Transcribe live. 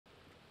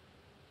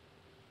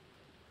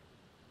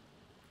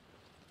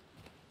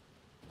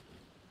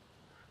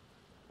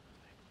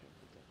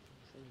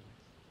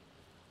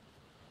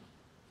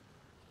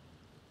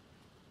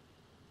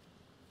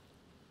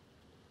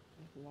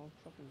long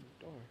fucking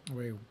door.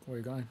 Where are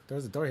you going?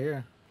 There's a door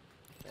here.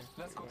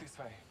 Let's go this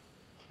way.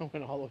 I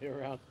went all the way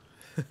around.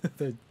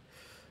 the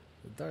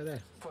door there.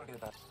 Forget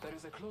that. There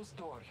is a closed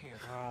door here.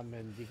 Ah,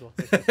 mendigo.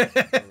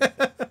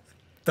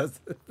 Does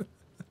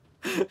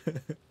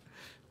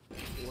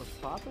What's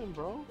poppin',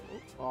 bro?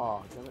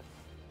 Oh, damn it.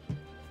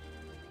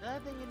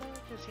 Nothing, you know,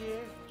 just here.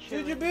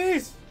 Ginger chilling.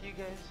 Beast! You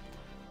guys.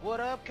 What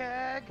up,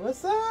 Cag?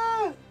 What's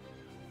up?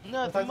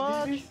 Nothing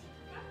much.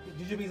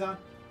 Ginger Beast on.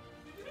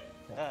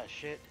 Ah,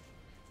 shit.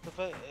 The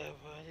fuck?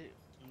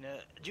 No,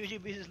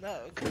 Jujubee is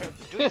not.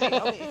 Juicy,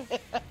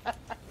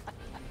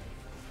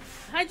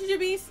 Hi,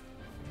 Jujubee.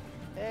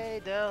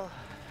 Hey, Del.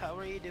 How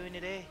are you doing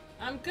today?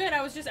 I'm good.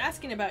 I was just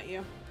asking about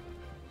you.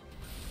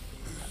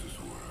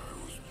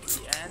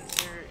 The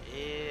answer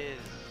is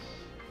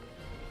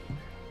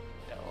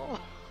no.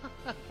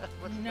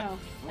 No,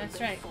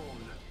 that's right.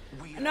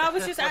 No, I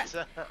was just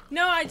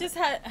no, I just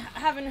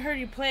haven't heard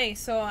you play,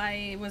 so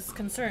I was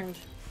concerned.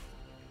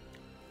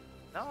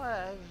 No,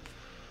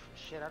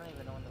 shit, I don't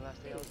even know when the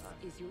last day I was on.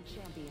 Is your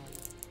champion.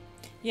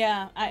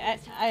 Yeah,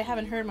 I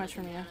haven't heard much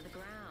from you.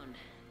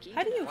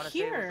 How do you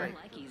hear?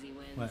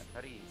 What?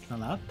 How do you? It's not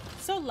loud?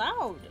 So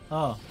loud.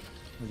 Oh.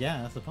 Well,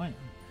 yeah, that's the point.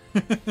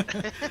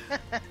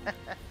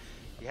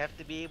 You have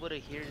to be able to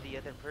hear the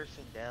other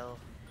person, Del.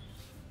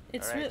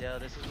 It's Alright, Del,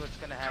 this is what's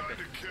gonna happen.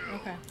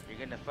 Okay. You're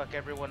gonna fuck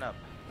everyone up.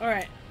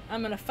 Alright.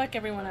 I'm gonna fuck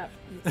everyone up.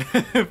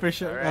 For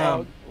sure.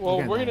 Alright.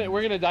 Well,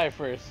 we're gonna die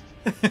first.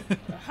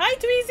 Hi,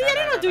 Dweezy. I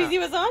didn't know Dweezy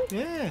was on.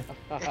 Yeah.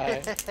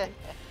 Hi.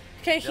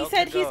 Okay, he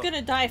said he's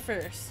gonna die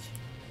first.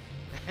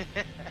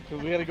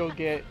 Cause we gotta go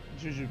get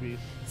Jujubee.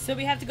 So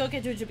we have to go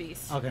get Jujubee.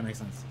 Okay, makes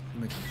sense.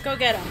 Makes sense. Go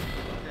get him.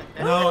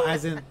 No,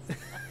 as in.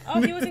 Oh,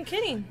 he wasn't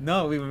kidding.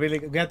 No, we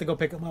have to go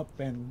pick him up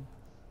and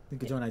we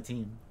could join our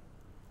team.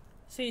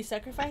 So you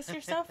sacrificed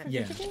yourself for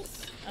Yeah.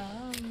 Jujubee?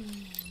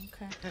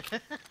 Okay.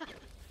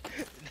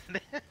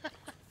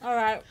 All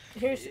right.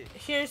 Here's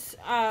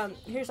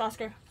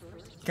Oscar.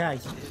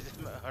 Cags.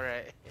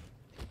 Alright.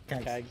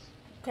 Cags.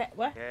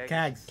 What?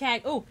 Cags.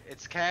 Cag. Oh,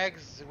 It's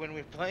Cags when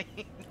we're playing.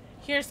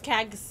 here's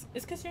Cags.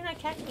 It's because you're not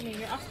cagging me.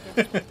 You're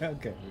Oscar.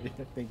 Okay.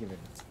 Thank you very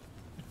much.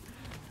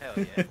 Hell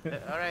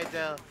yeah. Alright,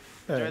 Del.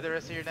 Enjoy the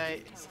rest of your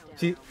night.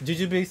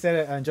 Jujubee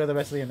said enjoy the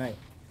rest of your night.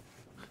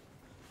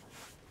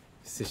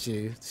 So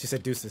she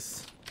said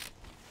deuces.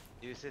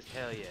 Deuces,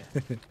 hell yeah.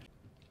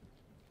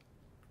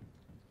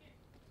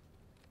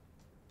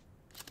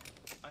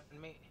 On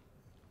me.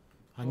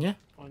 Anya?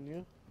 On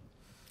you.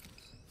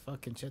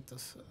 Fucking shit.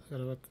 This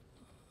gotta look.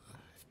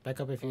 Back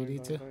up if you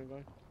need to.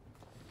 Going.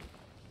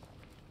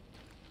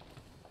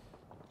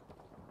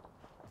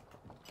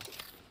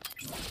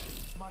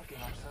 Marking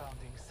our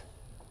surroundings.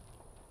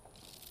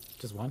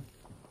 Just one.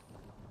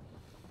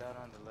 Down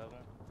on the level.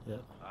 Yeah.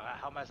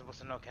 How am I supposed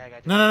to know, Cag? I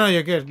just No,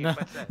 you're good. No,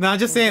 no, I'm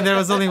just saying there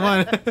was only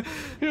one.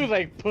 He was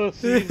like,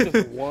 pussy,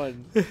 just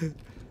one.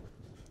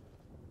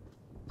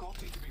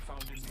 Copy to be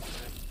found in this way.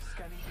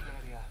 Scanning the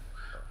area.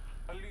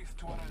 At least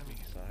 2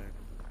 enemies.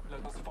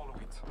 Let us follow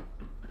it.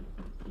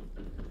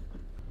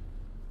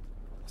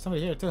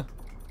 Somebody here too.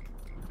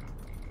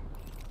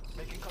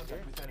 Making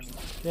contact with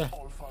enemies. Yeah.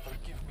 All Father,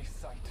 give me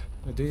sight.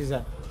 What dude is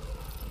that?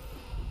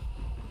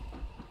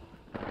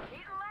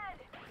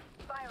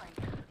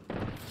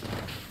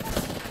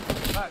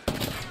 Fuck.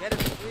 Get him.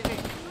 Easy.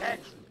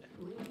 Catch.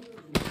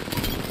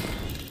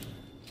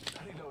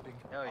 Reloading.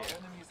 Hell yeah. Our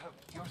enemies have.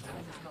 Your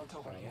time is not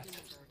over yet.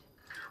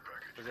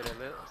 Was it a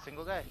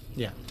single guy?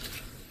 Yeah.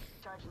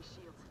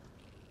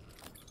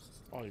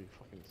 Oh, you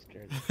fucking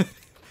scared.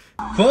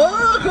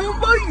 Fuck! How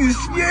about you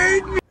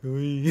scared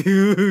me?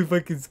 You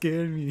fucking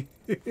scared me.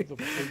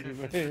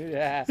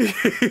 Yeah.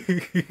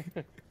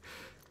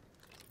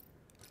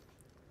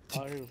 I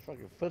heard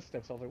fucking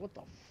footsteps. I was like, what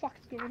the fuck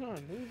is going on?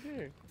 Who's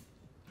here?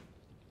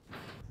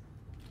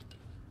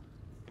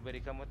 Anybody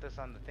come with us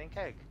on the thing,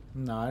 Cag?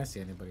 No, I don't see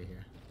anybody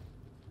here.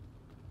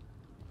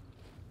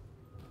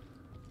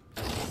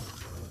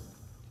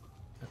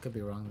 I could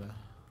be wrong though.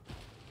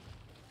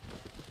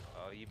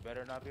 Oh, you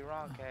better not be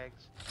wrong,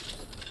 Cags.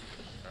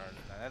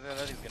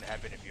 Nothing's gonna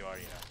happen if you are,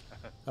 you know.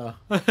 Oh.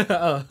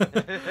 Oh.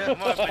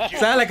 Come on, but you,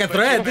 Sound like a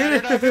threat,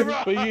 dude.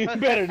 But you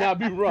better not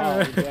be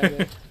wrong.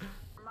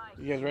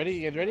 You guys ready?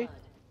 You guys ready?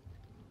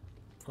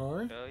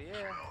 For? Hell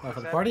yeah. Oh,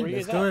 for the party? Bring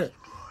Let's it do up. it.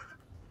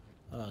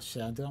 Oh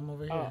shit, I'm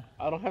over here. Oh,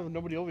 I don't have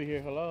nobody over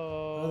here.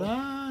 Hello. Hold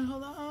on,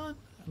 hold on.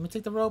 Let me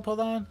take the rope, hold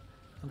on.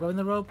 I'm grabbing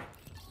the rope.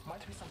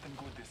 Might be something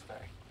good this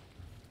way.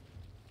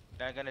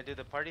 Not gonna do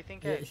the party thing,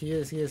 Yeah, Cag? he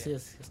is. Okay,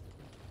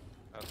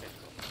 cool.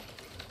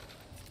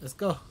 Let's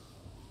go.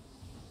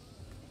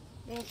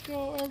 Let's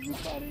go, Scanning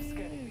everybody.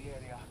 the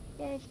area.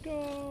 Let's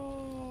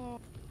go.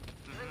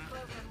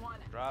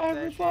 Drop that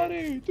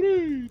Everybody,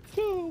 3,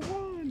 2,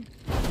 1.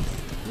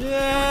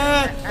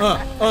 Yeah!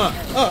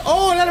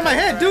 Oh, that in my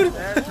head, dude!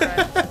 That's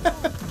right.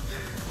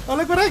 Oh,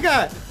 look what I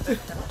got!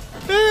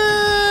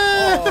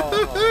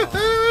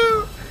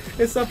 Oh.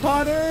 It's a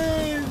party!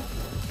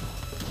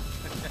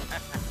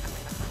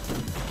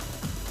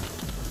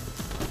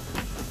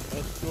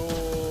 Let's go.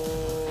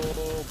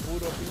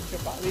 Puro pinche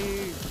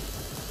party.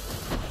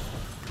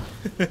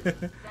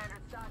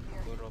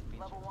 Puro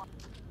pinche.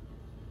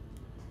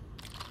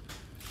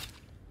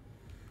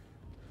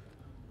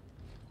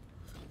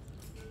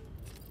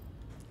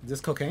 Is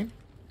this cocaine?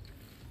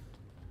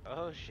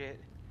 Oh shit.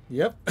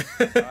 Yep. Oh,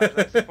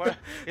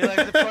 he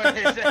likes to party.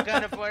 It's that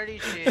kind of party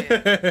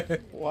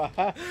shit.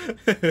 What?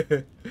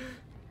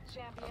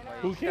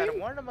 Who you gotta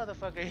warn the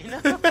motherfucker, you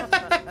know? I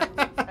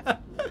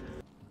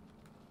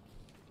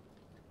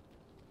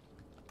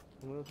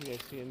wonder if you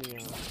guys see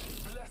any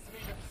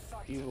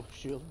evil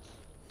shields.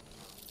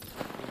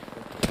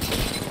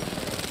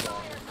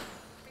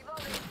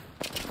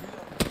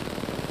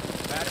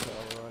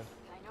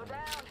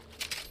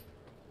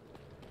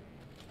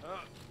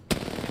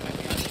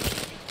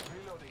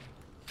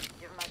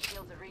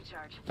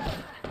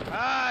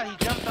 Ah, he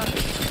jumped on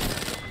me.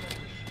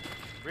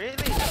 Really?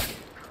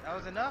 That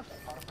was enough?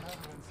 Our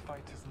brethren's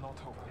fight is not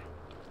over.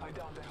 I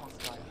downed a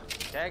hostile.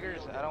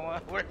 Daggers, I don't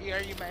want. Where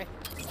are you, man?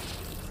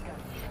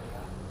 Scanning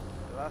area.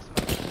 I lost my.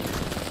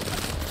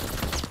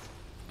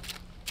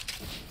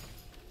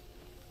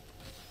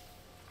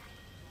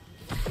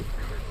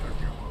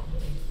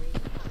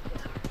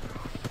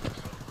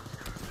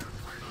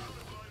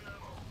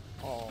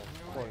 Oh,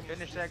 of course.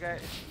 Finish that guy.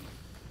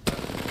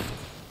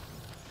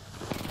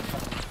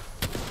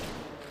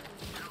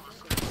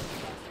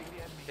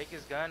 Take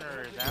his gun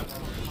or his ammo.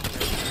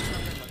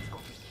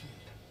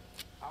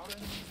 Our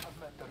enemies have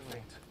met their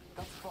fate.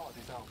 That squad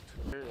is out.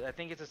 I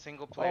think it's a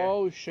single player.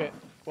 Oh shit.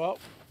 Well,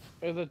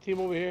 there's a team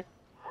over here.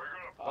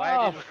 Why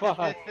Oh did-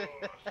 fuck.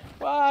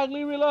 Fuck,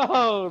 leave me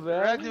alone,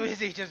 man. Run,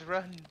 Dweezy, just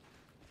run.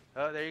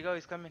 Oh, there you go,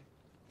 he's coming.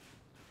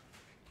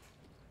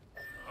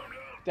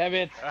 Damn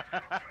it.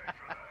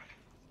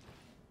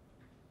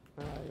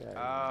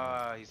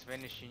 Oh, he's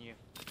finishing you.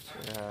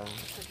 Yeah.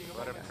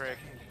 What a prick.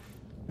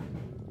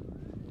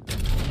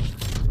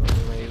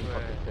 Lame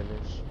fucking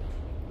finish.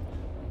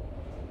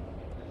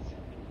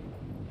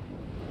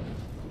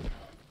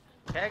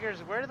 Taggers,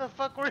 where the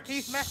fuck were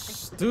you, man?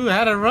 Dude, I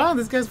had to run.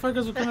 These guys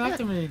fuckers were coming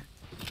after me.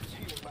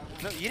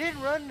 No, you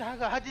didn't run.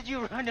 How did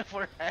you run if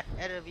we're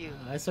ahead of you?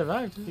 I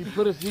survived. He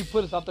put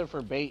us out there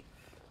for bait.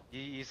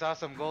 You saw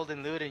some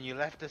golden loot and you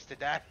left us to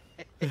die.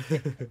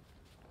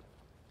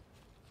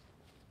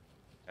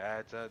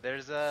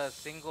 There's a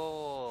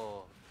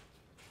single,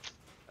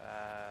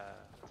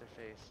 what's her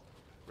face?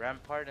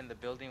 Rampart in the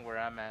building where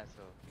I'm at,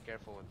 so be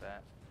careful with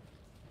that.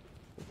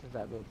 This is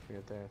that building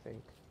right there, I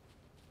think.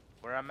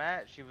 Where I'm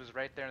at, she was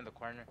right there in the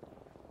corner.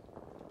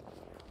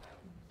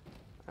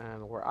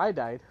 And where I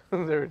died,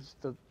 there's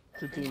the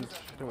two teams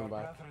coming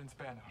by. Brethren's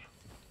banner.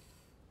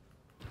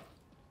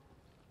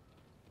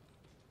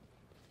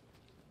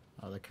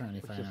 Oh, they're currently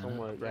Which fighting is on it.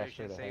 somewhere Yeah, yeah, you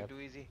straight should ahead. save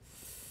Dweezy.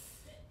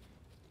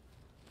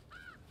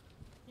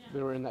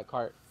 They were in that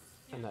cart,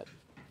 and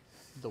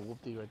the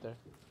whoopty right there.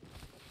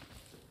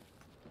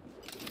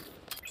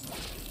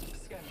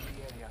 Scanning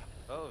the area.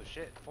 Oh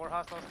shit, 4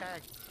 hostiles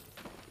tagged.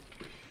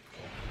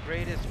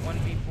 Greatest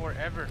 1v4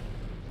 ever.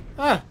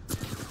 Ah!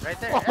 Right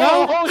there.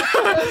 Oh,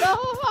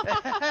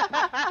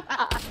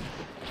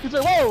 he's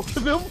like, whoa! Of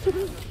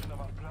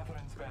our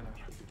brethren's banner.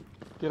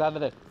 Get out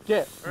of there.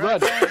 Get, run.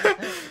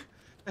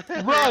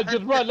 Run,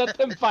 just run, let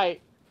them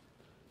fight.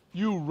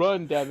 You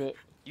run, damn it.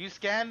 You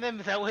scan them,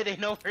 that way they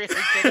know where your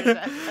kid is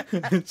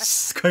at.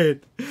 Just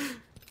quiet.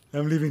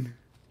 I'm leaving.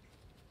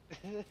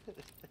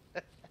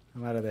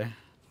 I'm out of there.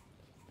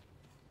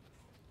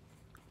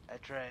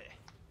 That's right.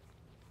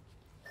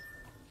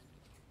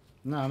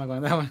 No, I'm not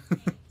going that one.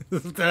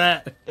 Listen to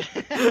that.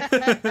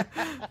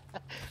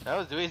 That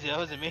was Dweezy, that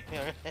wasn't me.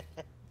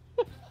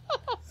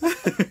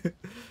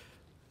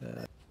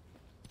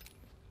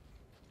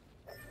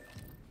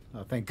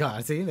 Oh, thank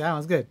God. See, that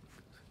one's good.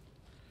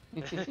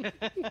 I can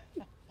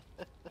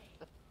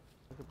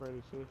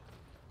barely see.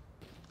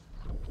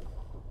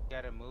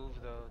 Gotta move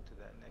though to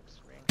that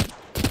next ring.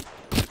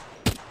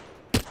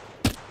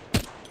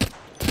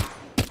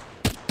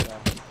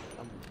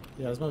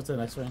 Yeah, Yeah, let's move to the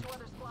next one. Two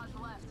other squads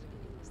left.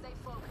 Stay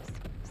focused.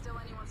 Still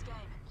anyone's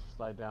game.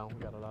 slide down. We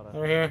got a lot of.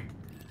 Over here.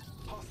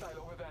 Hostile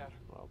over there.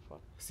 Oh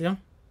fuck. See him?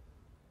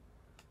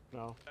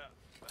 No.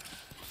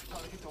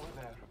 Target over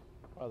there.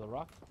 Oh, the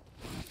rock.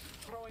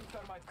 Throwing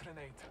thermite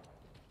grenade.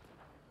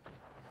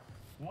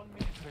 1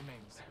 minute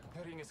remains.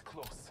 The ring is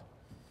close.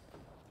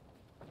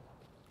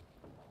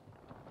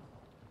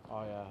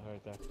 Oh yeah,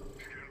 right there.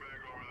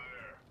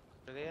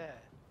 Where they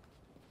at?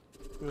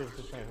 He was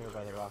just right here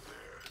by the rock.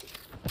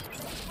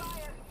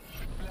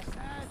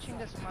 Ah,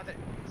 chingas mother.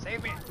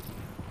 Save me!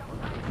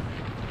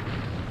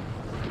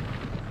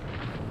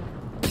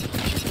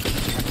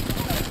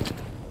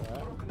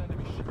 Broken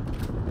enemy ship.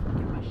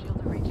 My shield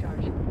to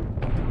recharge.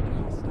 Down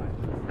hostile.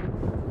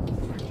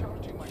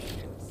 Recharging my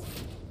shields.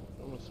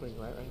 I'm gonna swing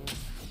right here.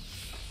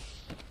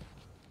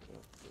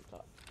 Yeah, to the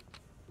top.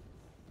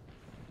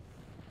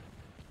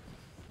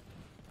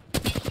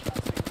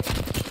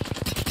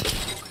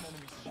 Broken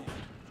enemy shield.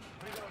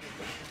 Reloading.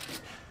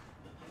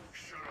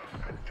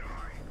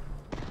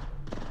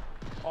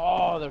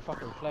 Oh, they're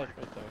fucking flesh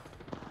right there.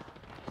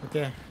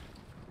 Okay.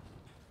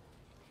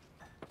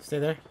 Stay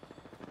there.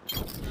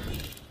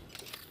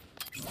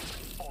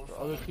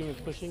 other team is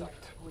pushing.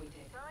 Throwing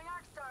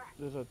Arc Star.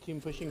 There's a team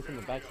pushing from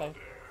the backside.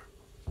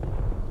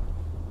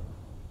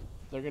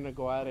 They're gonna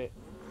go at it.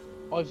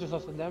 Oh, it's just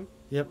us and them?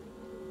 Yep.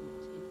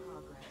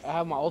 I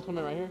have my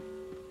ultimate right here.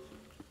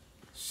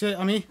 Shit,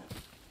 on me.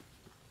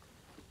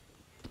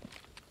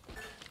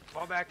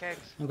 Fall back,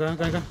 eggs. I'm going.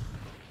 Come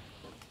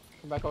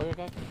back over here,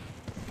 guy.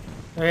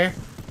 Right here.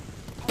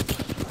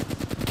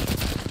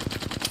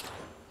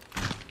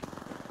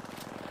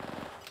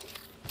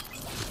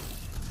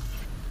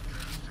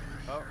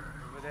 Oh,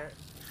 over there.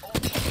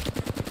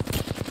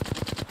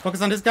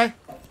 Focus on this guy.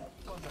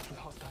 Contact with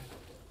hostile.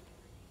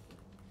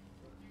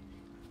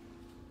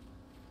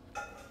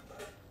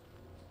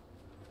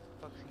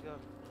 Fuck's he go?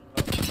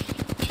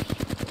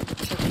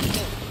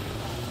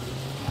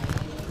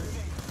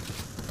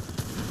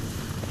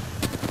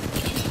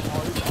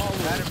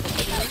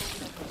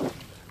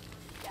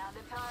 Down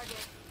the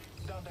target.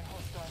 Down the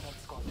hostile at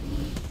Scott.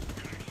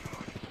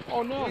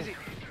 Oh no! Easy.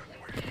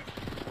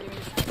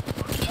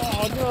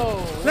 Oh no!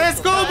 Let's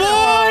go,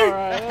 boy!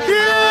 Alright,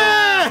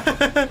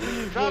 Yeah!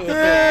 Drop the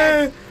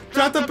Yeah!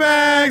 Drop the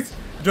bags!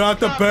 Drop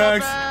the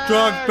bags!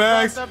 Drop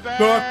bags!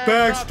 Drop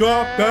bags!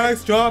 Drop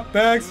bags! Drop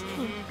bags!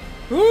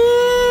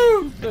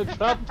 Woo!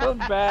 Drop the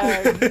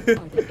bag!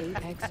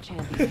 Apex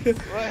champions.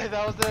 Wait,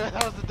 that was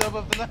the dub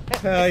of the night.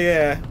 Hell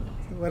yeah.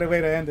 What a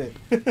way to end it.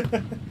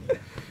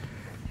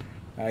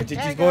 Alright, GG's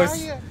Hey,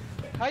 boys.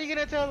 how you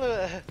gonna tell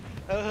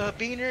a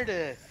beaner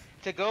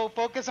to go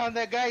focus on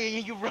that guy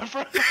and you run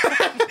from him?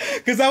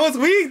 Cause I was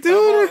weak,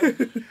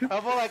 dude.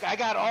 I'm like, I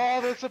got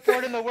all the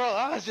support in the world.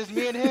 Oh, it's just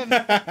me and him.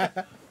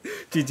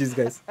 GG's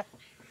guys.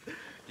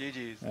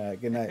 GG's.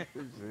 Alright, good night.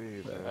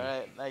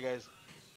 Alright, night guys.